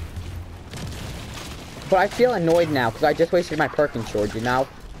 But I feel annoyed now, because I just wasted my Perkins sword, you know?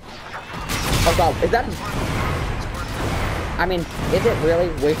 Oh god, is that... I mean, is it really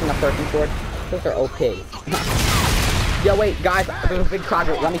wasting a Perkins sword? Those are OP. Yo, wait, guys, there's a big Krog.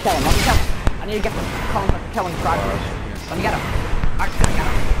 Let me kill him, I need to get the killing Krog. Let me get him. I got him.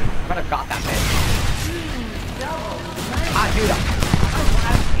 I better got that bitch. Ah, dude.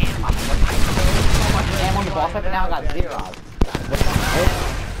 So much ammo on the boss fight, but now I got 0.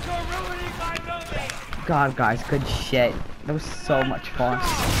 God, guys, good shit. That was so much fun.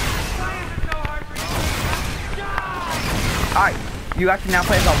 Alright, you guys can now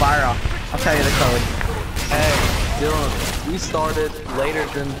play as Elvira. I'll tell you the code. Hey, Dylan, we started later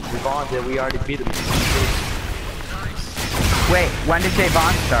than Javon did. We already beat him. Wait, when did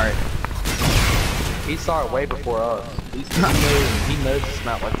Javon start? He started way before us. He knows this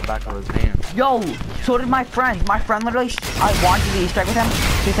map like the back of his hand. Yo, so did my friend. My friend literally, I wanted the Easter egg with him.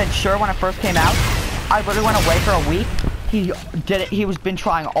 He said sure when it first came out. I literally went away for a week. He did it. He was been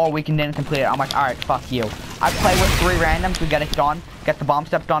trying all week and didn't complete it. I'm like, all right, fuck you. I play with 3 randoms. We get it done. Get the bomb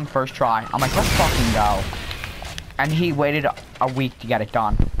step done first try. I'm like, let's fucking go. And he waited a week to get it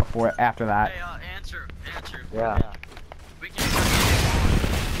done after that. Hey, answer. Yeah. We can.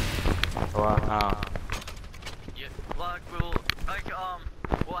 Wow. Yeah,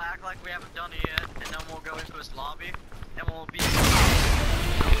 we'll act like we haven't done it yet, and then we'll go into his lobby, and we'll be.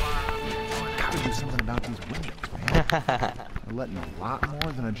 Gotta do something about these windows, man. They're letting a lot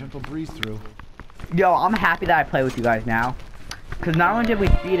more than a gentle breeze through. Yo, I'm happy that I play with you guys now. Because not only did we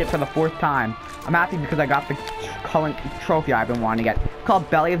beat it for the 4th time, I'm happy because I got the trophy I've been wanting to get. It's called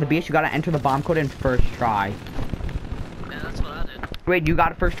Belly of the Beast. You gotta enter the bomb code in first try. Yeah, that's what I did. Wait, you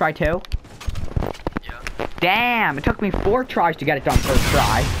got it first try too? Yeah. Damn, it took me 4 tries to get it done first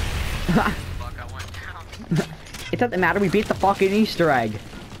try. Fuck, I went down. It doesn't matter, we beat the fucking Easter egg.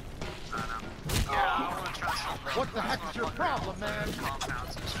 I know. I wanna try something. What the heck is your problem, man?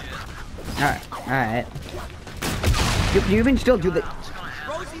 Compounds and shit. Alright. Can you even still do the... I'm just gonna add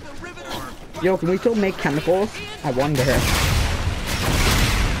like Yo, can we still make chemicals? I wonder. yeah,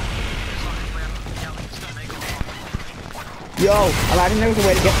 we can still make it. Yo, imagine there was a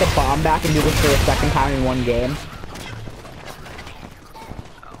way to get the bomb back and do this for a second time in one game.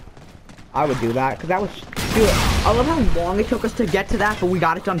 I would do that, because that was... Dude, I love how long it took us to get to that, but we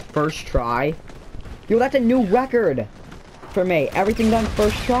got it done first try. Yo, that's a new record for me. Everything done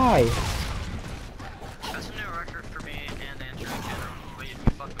first try. That's a new record for me and Andrew in general. But you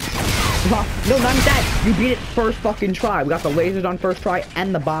fuck with me. No, not that. You beat it first fucking try. We got the lasers on first try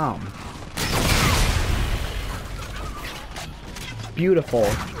and the bomb. Beautiful.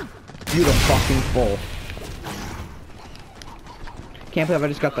 Beautiful fucking full. Can't believe I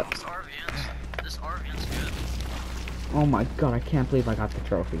just got the... This RVN's good. Oh my god, I can't believe I got the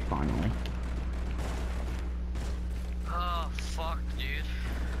trophy finally. Oh, fuck, dude.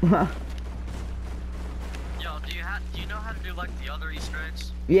 Yo, do you know how to do like the other Easter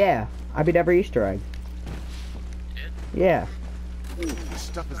eggs? Yeah, I beat every Easter egg. You did? Yeah. This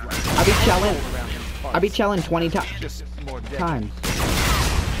stuff is like I beat Chellin 20 just more dead. times.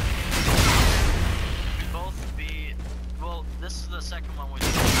 We both beat. Well, this is the second one we did.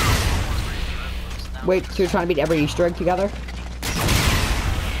 Wait, so you're trying to beat every Easter egg together?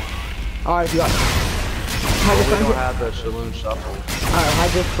 Alright, you got... How's your We don't friends? have the Saloon Shuffle. Alright,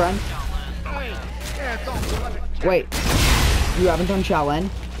 how's your friend? Yeah, it's all good. Wait, you haven't done Shaolin,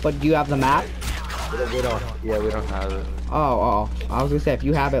 but do you have the map? We don't. Yeah, we don't have it. Oh, I was gonna say, if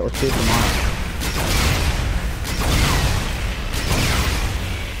you have it, let's do it tomorrow.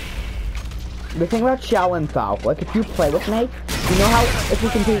 The thing about Shaolin, Foul, like, if you play with me, you know how, if you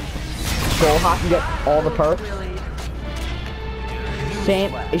compete Soul Hop and get all the perks?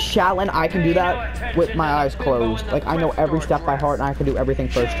 Same, is Shaolin, I can do that with my eyes closed. Like, I know every step by heart, and I can do everything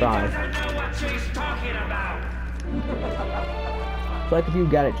first try. So, like, if you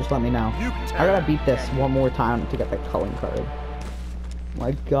get it, just let me know. I gotta beat this one more time to get the culling card.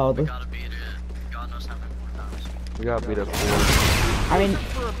 My god. We gotta beat it. God knows how many more times. We gotta beat up 4. I mean,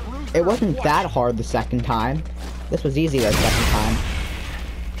 it wasn't that hard the second time. This was easy the second time.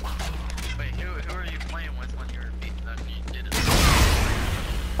 Wait, who are you playing with when you're beating that you did it?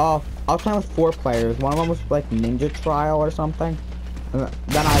 I was playing with 4 players. One of them was like Ninja Trial or something. And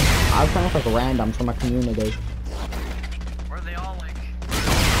then I was playing with like randoms from a community. Were they all like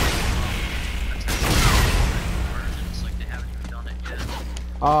versions? Like they haven't even done it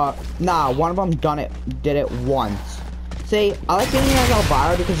yet? Nah, one of them did it once. See, I like beating it as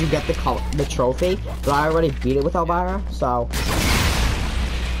Elvira because you get the trophy, but I already beat it with Elvira, so...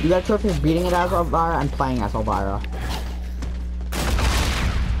 You get a trophy for beating it as Elvira and playing as Elvira.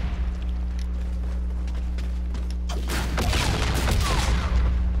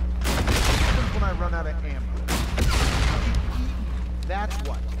 When I run out of ammo. That's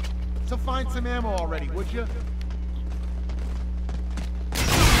what. So find some ammo already, would you?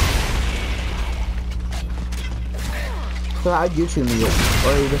 So how'd you two meet? Or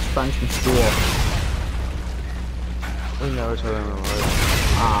are you just friends from school? We know each other in real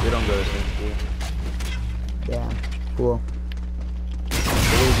life. Ah, We don't go to the same school. yeah, cool.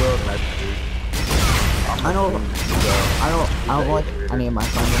 But we go next week. I don't like any of my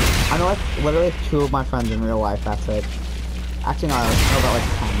friends. I know like literally 2 of my friends in real life, that's it. Actually no, I know about like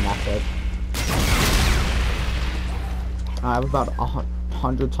 10, that's it. I have about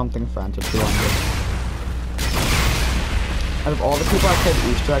 100 something friends, or 200. Out of all the people I played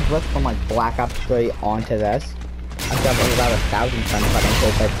Easter eggs with from like Black Ops 3 onto this, I've got about 1,000 friends if I don't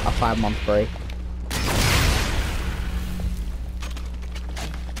take like a 5-month break.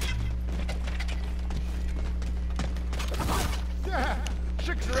 Yeah.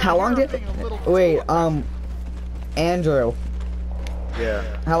 Chicks are How out long here did being a little wait, Andrew, Yeah.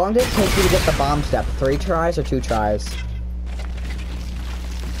 how long did it take you to get the bomb step? 3 tries or 2 tries?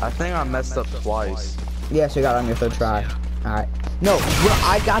 I think I messed up twice. Yeah, so you got it on your third try. Alright. No, well,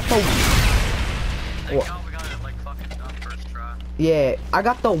 I got the... Thank God we got it like fucking done first try. Yeah, I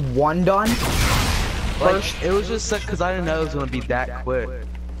got the one done. Like, it was just because I didn't know it was gonna be that quick.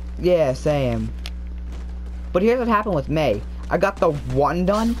 Yeah, same. But here's what happened with me. I got the one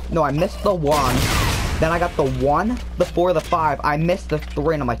done. No, I missed the one. Then I got the 1, the 4, the 5. I missed the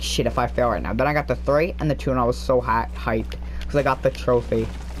 3, and I'm like, shit, if I fail right now. Then I got the 3 and the 2, and I was so hyped because I got the trophy.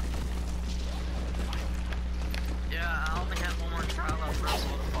 Yeah, I only had one more try left, bro, so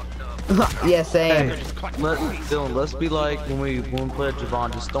I fucked up. Yeah, same. Hey, Dylan, let's be like when we play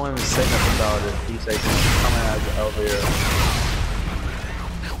Javon, just don't even say nothing about it. He says he's coming out of the elevator.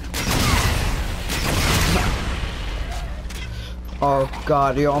 Oh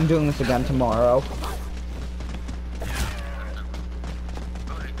god, yo, I'm doing this again tomorrow.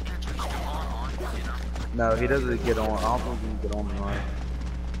 No, he doesn't get on. I don't think he can get on tonight.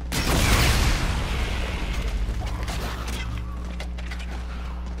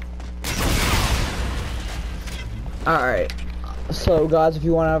 Alright. So, guys, if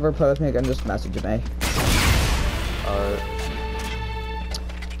you want to ever play with me again, just message me.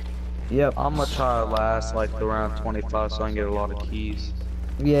 Yep. I'm gonna try to last like around 25 so I can get a lot of keys.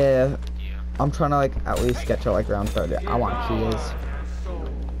 Yeah. I'm trying to, like, at least get to, like, round 30. I want keys.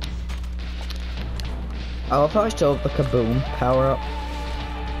 I love how I still have the kaboom power up.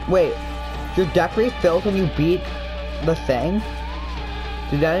 Wait, your deck refills when you beat the thing?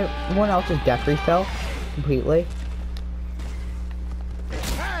 Did anyone else's deck refill completely?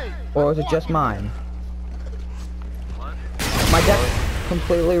 Or was it just mine? My deck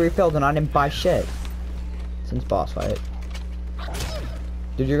completely refilled and I didn't buy shit since boss fight.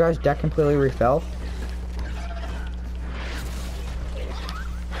 Did your guys' deck completely refill?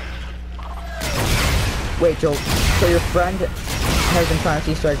 Wait, Joel, so your friend has been trying to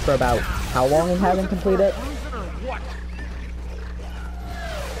see strike for about how long and hasn't completed?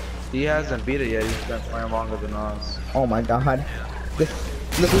 He hasn't beat it yet. He's been playing longer than us. Oh my god. This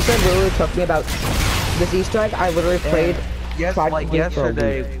Easter egg literally took me about... This Easter egg, I literally played... Yes, tried to like play for a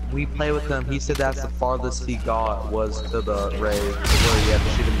yesterday, week. we played with him. He said that's the farthest he got was to the rave, where he had to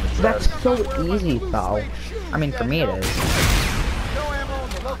shoot him in the chest. That's so easy, though. I mean, for me it is. No ammo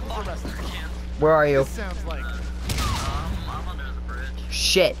and the locals arrested. Where are you? This sounds like I'm under the bridge.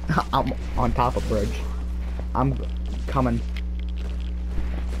 Shit! I'm on top of bridge. I'm coming.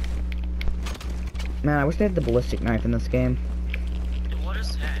 Man, I wish they had the ballistic knife in this game. What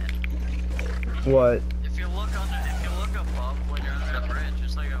is that? What? If you look above when you're under the bridge,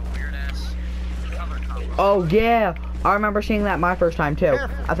 it's like a weird ass color combo. Oh, yeah! I remember seeing that my first time, too.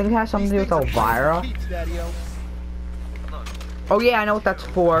 I think it has something to do with Elvira. Oh, yeah, I know what that's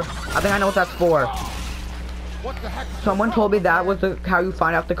for. I think I know what that's for. what the heck? Someone told me that was how you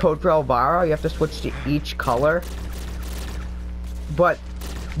find out the code for Elvira. You have to switch to each color. But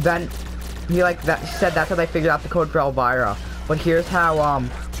then he said that's how they figured out the code for Elvira. But here's how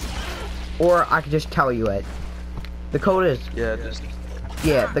or I could just tell you it. The code is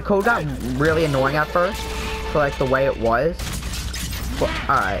the code got really annoying at first for like the way it was. But,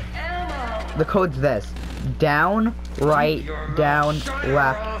 alright. The code's this. Down, right, down,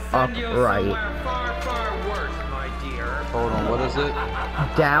 left, up, right. Hold on, what is it?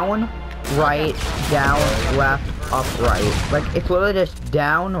 Down, right, down, left, up, right. Like, it's literally just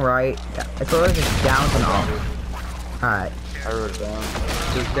down, right. It's literally just down and up. Alright. I wrote it down.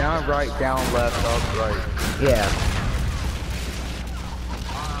 Just down, right, down, left, up, right. Yeah.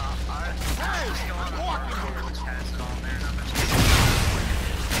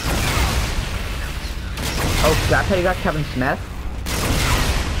 Oh, that's how you got Kevin Smith?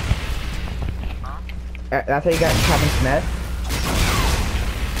 That's how you got Kevin Smith?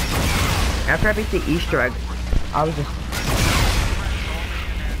 After I beat the Easter egg, I was just...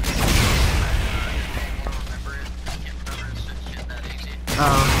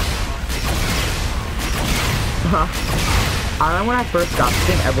 I remember when I first got this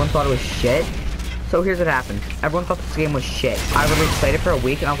game, everyone thought it was shit. So here's what happened. Everyone thought this game was shit. I literally played it for a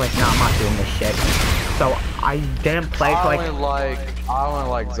week and I was like, nah, I'm not doing this shit. So I didn't play for I only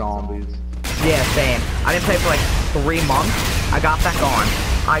like zombies. Yeah, same. I didn't play for like 3 months. I got back on.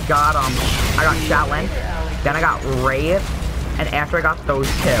 I got Shaolin, then I got Rave, and after I got those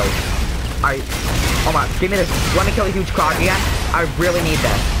two, oh my, give me this. Let me kill a huge clock again. I really need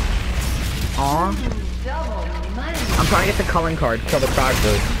this. Aw. I'm trying to get the culling card, kill the crowd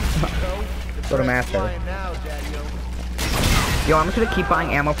group. Go to master. Yo, I'm just gonna keep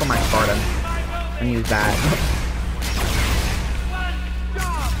buying ammo for my Spartan and use that.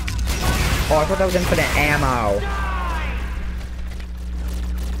 Oh, I thought that was infinite ammo.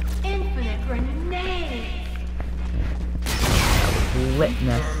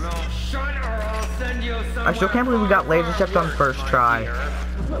 litness. Shut or I'll send you I still can't believe we got laser shift on first try. If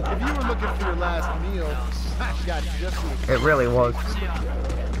you were looking for your last meal, I got just what It really was.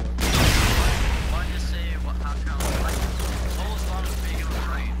 Why just say how come? Like, all as long as we go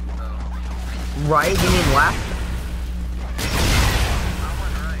right, though. Right? You mean left? I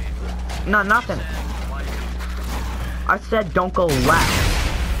went right. No, nothing. Like, I said don't go left.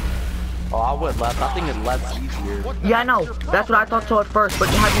 Oh, I went left. I think it left's easier. Yeah, I know. That's what I thought so at first. But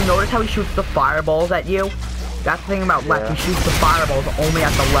have you noticed how he shoots the fireballs at you? That's the thing about left. Yeah. He shoots the fireballs only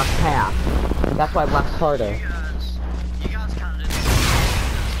at the left path. That's why left's harder. you guys kind of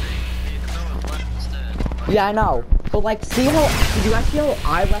did the left instead. Yeah, I know. But like, see how, did you guys see how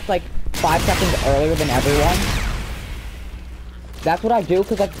I left like 5 seconds earlier than everyone? That's what I do,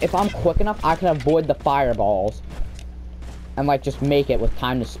 because like, if I'm quick enough, I can avoid the fireballs. And like, just make it with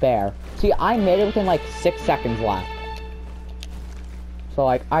time to spare. See, I made it within like 6 seconds left. So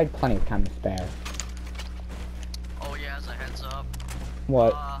like, I had plenty of time to spare. Oh yeah, as a heads up.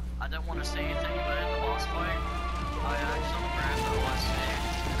 What? I don't want to say anything, but in the boss fight, I actually grabbed the last name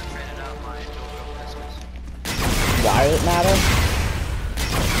and traded out my JoJo pistols. Why does it matter?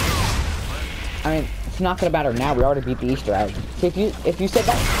 I mean, it's not gonna matter now. We already beat the Easter egg. See, if you said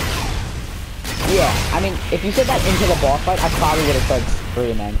that, yeah. I mean, if you said that into the boss fight, I probably would have started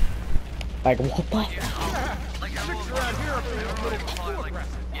screaming. Like, what the? Like, everyone around here are feeling a little probably like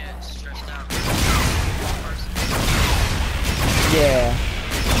aggressive. get stressed out. Yeah.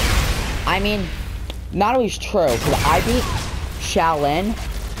 I mean, not always true, because I beat Shaolin,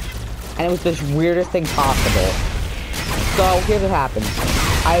 and it was the weirdest thing possible. So, here's what happened.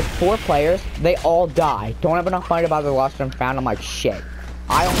 I have 4 players, they all die. Don't have enough money to buy the lost and found. I'm like, shit.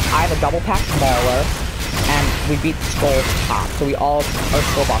 I have a double pack smaller, and we beat Skull top, so we all, or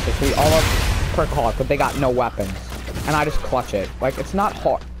Skull boxes, so we all have Perk Hawk, but they got no weapons. And I just clutch it. Like, it's not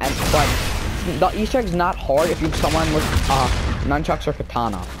hard, and, but, the Easter egg's not hard if you have someone with, nunchucks or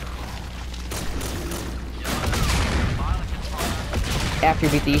katana. After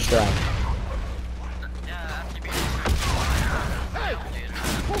you beat the Easter egg.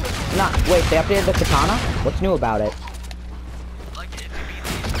 Not, wait, they updated the katana? What's new about it? Like, if you beat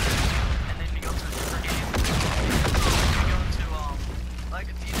these, and then you go to a different game, you go to, like,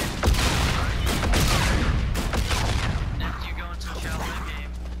 if you then you go into a Shaolin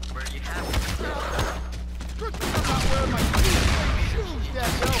game, where you have Good thing I'm not wearing my shoes, Dad.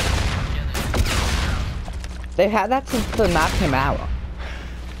 They've had that since the map came out.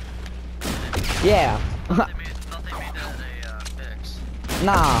 Yeah. nothing made that a, fix.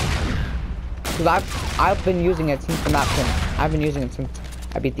 Nah. Cause I've been using it since the map came out. I've been using it since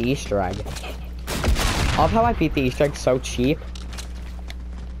I beat the Easter egg. I love how I beat the Easter egg so cheap.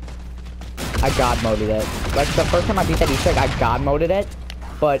 I god moded it. Like the first time I beat that Easter egg, I god moded it.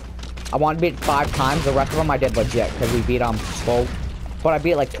 But I wanted to beat it 5 times. The rest of them I did legit because we beat them slow. But I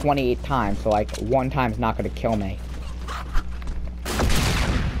beat it like 28 times, so like 1 time's not gonna kill me.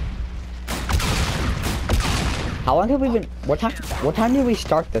 How long have we been? What time did we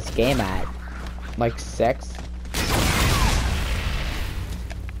start this game at? Like 6? So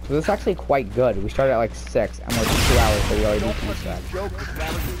this is actually quite good. We started at like 6, and we're 2 hours, so we already beat the Easter egg.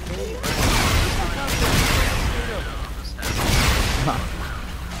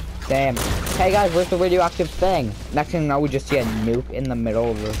 Damn. Hey guys, where's the radioactive thing? Next thing you know, we just see a nuke in the middle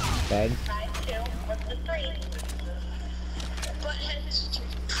of the thing.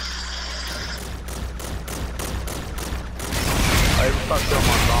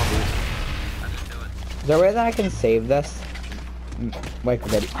 Is there a way that I can save this? Like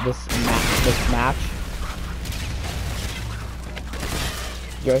this match?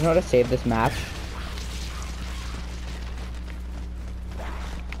 Do you guys know how to save this match?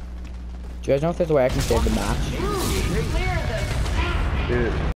 Do you guys know if there's a way I can save the match? Dude.